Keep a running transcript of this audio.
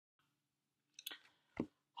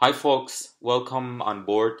Hi folks, welcome on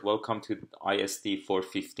board. Welcome to ISD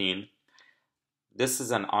 415. This is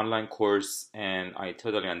an online course and I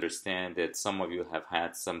totally understand that some of you have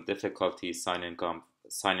had some difficulty signing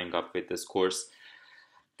up with this course.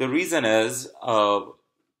 The reason is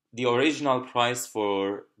the original price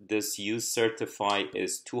for this use certify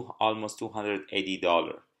is almost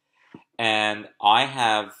 $280, and I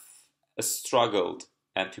have struggled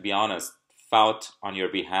and, to be honest, fought on your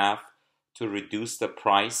behalf to reduce the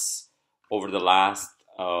price over the last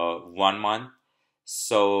 1 month.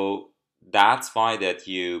 So that's why that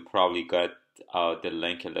you probably got the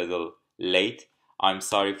link a little late. I'm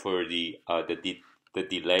sorry for the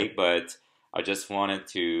delay, but I just wanted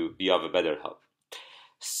to be of a better help.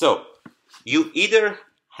 So you either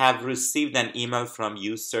have received an email from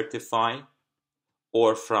Use Certify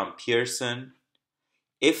or from Pearson.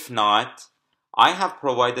 If not, I have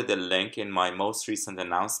provided a link in my most recent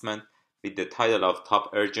announcement with the title of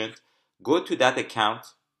Top Urgent. Go to that account,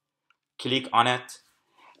 click on it,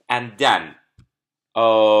 and then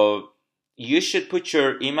you should put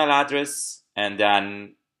your email address and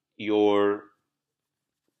then your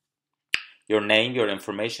name, your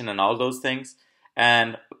information, and all those things.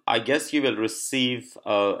 And I guess you will receive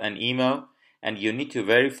an email, and you need to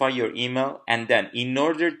verify your email. And then, in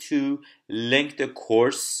order to link the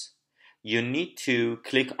course, you need to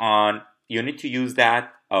use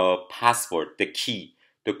that password, the key,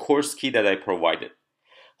 the course key that I provided.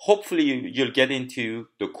 Hopefully, you'll get into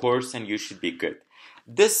the course and you should be good.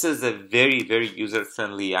 This is a very, very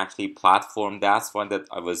user-friendly actually platform. That's one that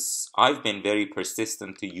I've been very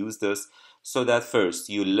persistent to use this, so that first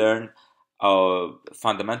you learn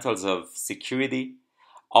fundamentals of security.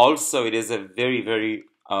 Also, it is a very, very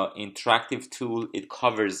interactive tool. It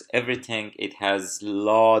covers everything. It has a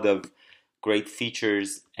lot of great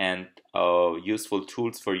features and useful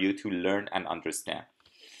tools for you to learn and understand.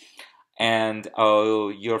 And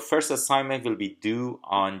your first assignment will be due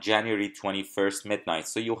on January 21st midnight.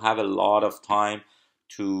 So you have a lot of time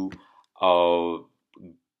to uh,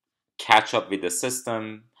 catch up with the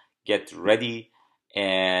system, get ready,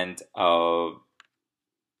 and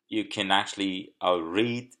you can actually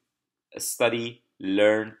read, study,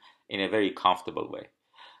 learn in a very comfortable way.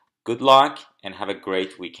 Good luck and have a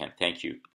great weekend. Thank you.